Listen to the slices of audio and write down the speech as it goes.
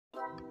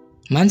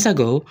Months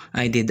ago,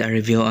 I did a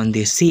review on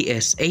the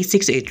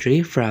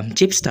CS8683 from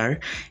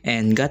Chipstar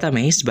and got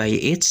amazed by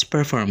its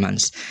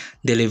performance,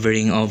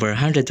 delivering over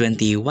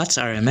 120 watts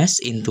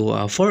RMS into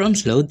a 4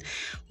 ohms load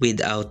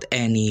without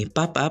any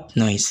pop-up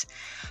noise.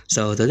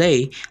 So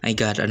today, I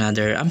got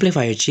another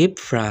amplifier chip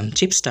from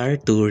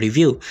Chipstar to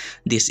review.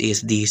 This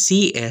is the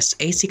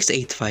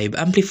CS8685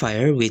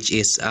 amplifier, which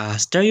is a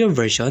stereo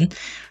version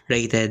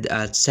rated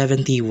at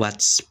 70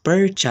 watts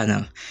per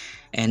channel.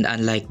 And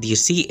unlike the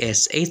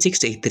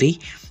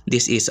CS8683,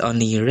 this is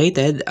only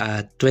rated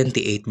at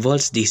 28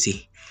 volts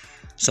DC.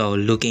 So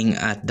looking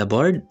at the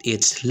board,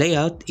 its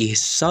layout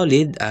is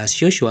solid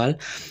as usual.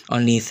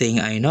 Only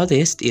thing I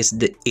noticed is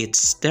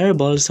its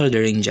terrible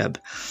soldering job.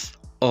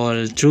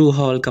 All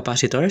through-hole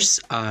capacitors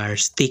are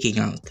sticking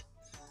out.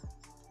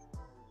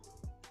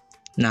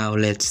 Now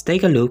let's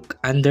take a look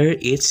under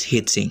its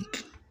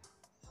heatsink.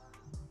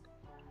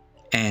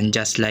 And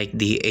just like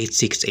the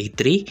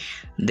 8683,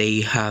 they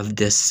have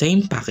the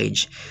same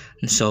package.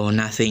 So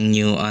nothing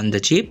new on the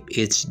chip,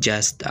 it's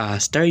just a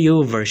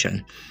stereo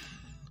version.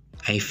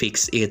 I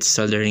fixed its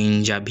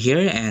soldering job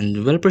here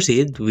and will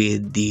proceed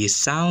with the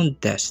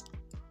sound test.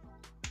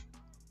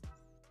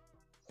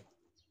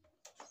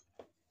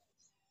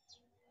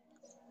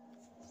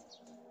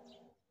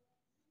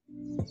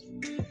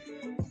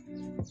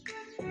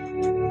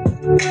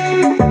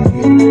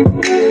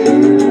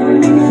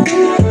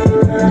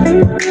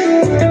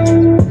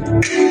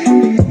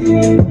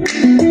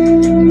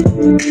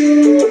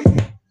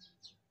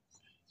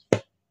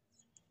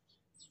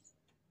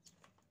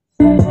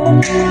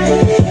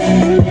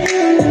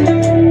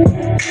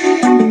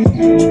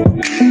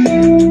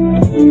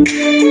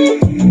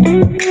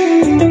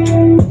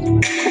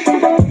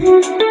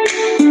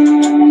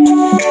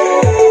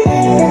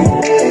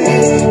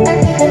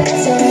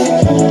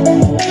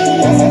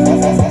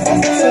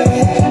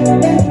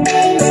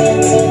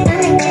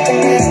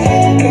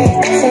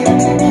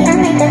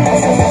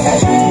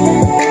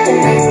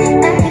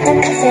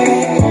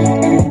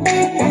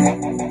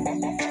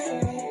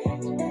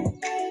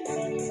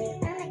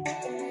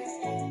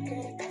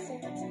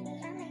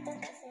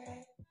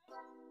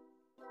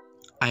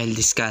 I'll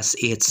discuss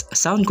its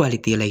sound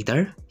quality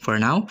later. For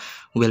now,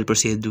 we'll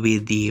proceed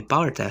with the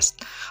power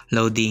test,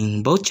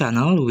 loading both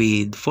channels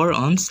with 4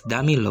 ohms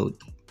dummy load.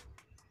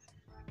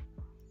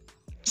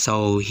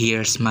 So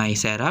here's my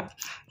setup,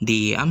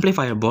 the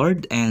amplifier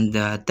board, and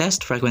the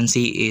test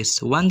frequency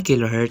is 1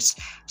 kHz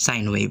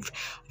sine wave,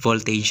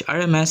 voltage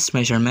RMS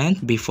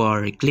measurement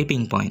before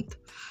clipping point.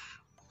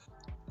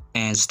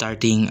 And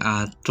starting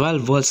at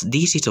 12 volts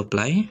DC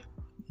supply,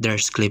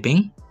 there's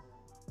clipping.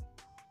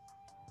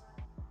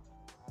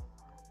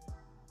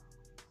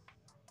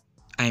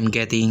 I'm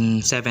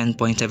getting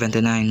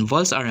 7.79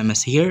 volts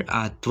RMS here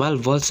at 12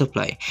 volt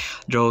supply,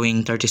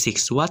 drawing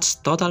 36 watts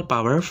total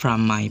power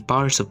from my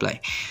power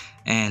supply.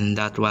 And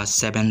that was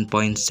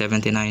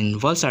 7.79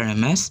 volts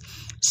RMS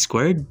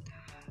squared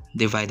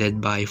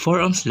divided by 4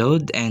 ohms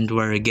load, and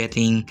we're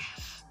getting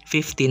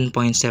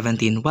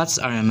 15.17 watts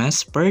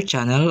RMS per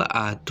channel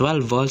at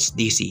 12 volts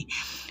DC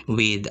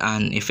with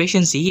an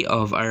efficiency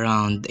of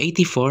around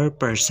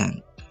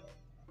 84%.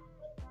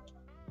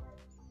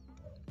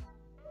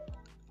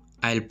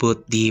 I'll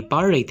put the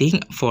power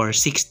rating for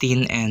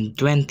 16 and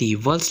 20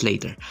 volts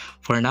later.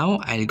 For now,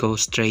 I'll go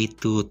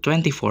straight to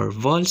 24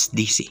 volts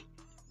DC.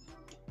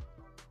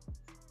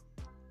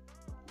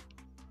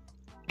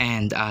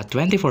 And at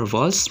 24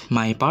 volts,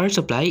 my power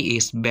supply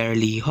is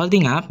barely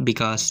holding up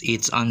because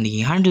it's only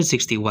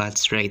 160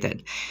 watts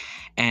rated.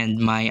 And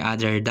my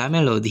other dummy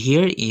load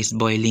here is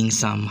boiling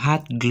some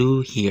hot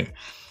glue here.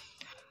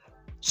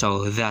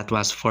 So that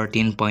was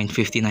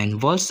 14.59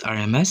 volts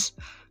RMS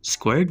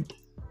squared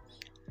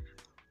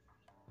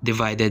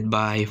divided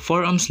by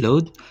 4 ohms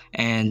load,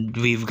 and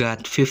we've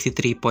got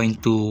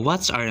 53.2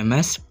 watts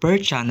RMS per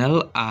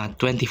channel at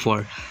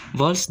 24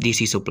 volts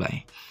DC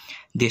supply.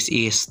 This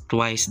is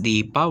twice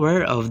the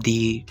power of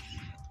the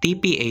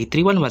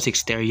TPA3116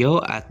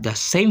 stereo at the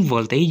same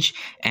voltage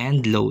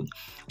and load.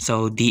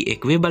 So the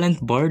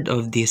equivalent board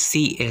of the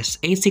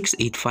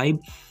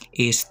CS8685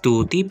 is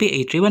 2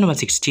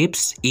 TPA3116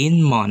 chips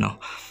in mono.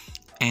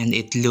 And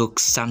it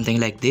looks something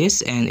like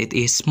this, and it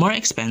is more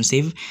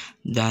expensive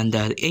than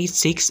the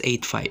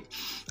 8685.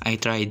 I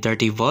tried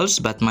 30 volts,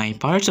 but my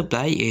power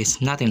supply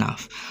is not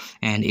enough,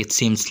 and it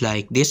seems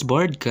like this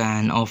board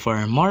can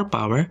offer more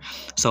power,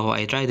 so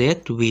I tried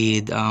it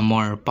with a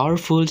more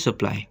powerful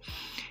supply.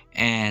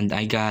 And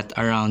I got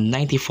around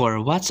 94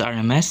 watts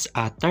RMS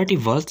at 30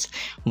 volts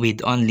with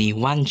only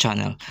one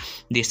channel.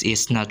 This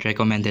is not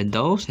recommended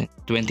though.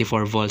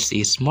 24 volts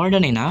is more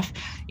than enough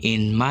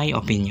in my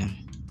opinion.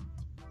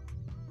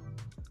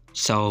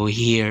 So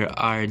here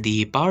are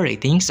the power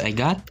ratings I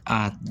got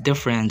at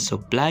different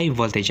supply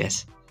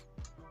voltages.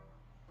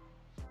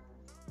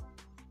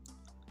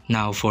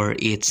 Now for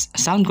its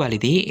sound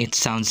quality, it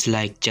sounds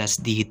like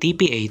just the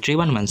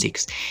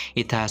TPA3116.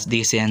 It has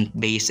decent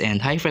bass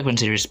and high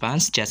frequency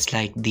response just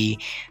like the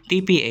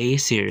TPA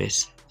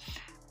series.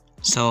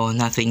 So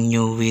nothing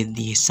new with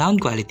the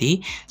sound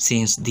quality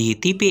since the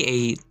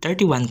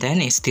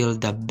TPA3110 is still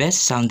the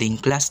best sounding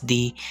Class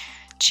D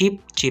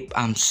cheap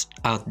amps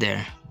out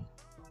there.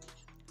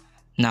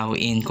 Now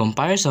in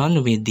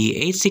comparison with the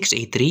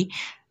 8683,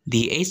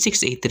 the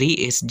 8683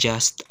 is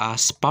just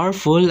as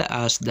powerful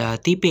as the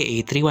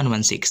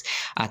TPA3116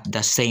 at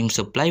the same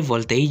supply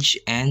voltage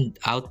and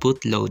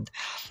output load.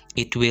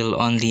 It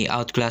will only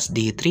outclass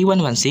the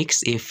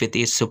 3116 if it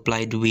is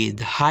supplied with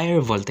higher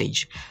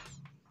voltage.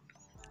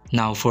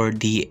 Now for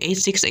the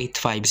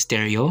 8685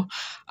 stereo,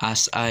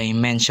 as I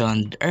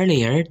mentioned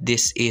earlier,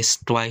 this is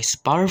twice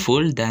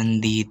powerful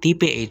than the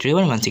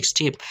TPA3116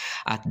 chip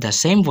at the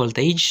same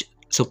voltage,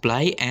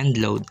 supply, and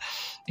load,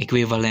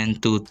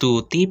 equivalent to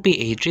two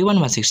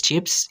TPA3116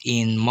 chips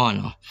in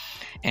mono.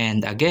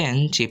 And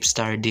again,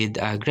 Chipstar did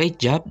a great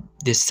job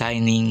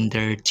designing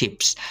their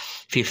chips.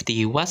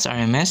 50 watts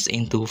RMS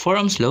into 4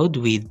 ohms load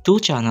with 2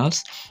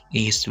 channels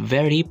is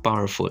very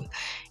powerful.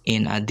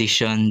 In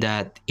addition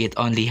that it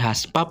only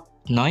has pop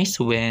noise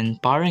when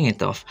powering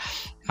it off,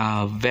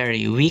 a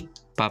very weak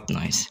pop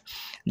noise.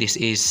 This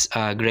is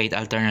a great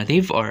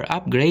alternative or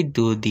upgrade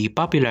to the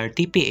popular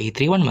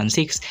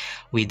TPA3116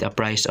 with a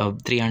price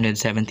of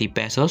 370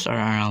 pesos or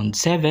around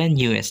 7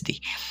 USD.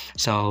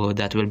 So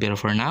that will be all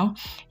for now.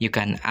 You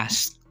can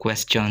ask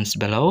questions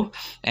below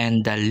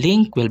and the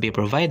link will be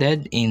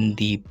provided in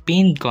the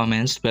pinned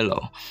comments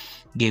below.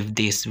 Give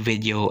this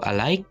video a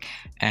like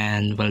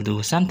and we'll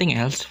do something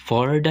else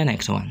for the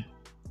next one.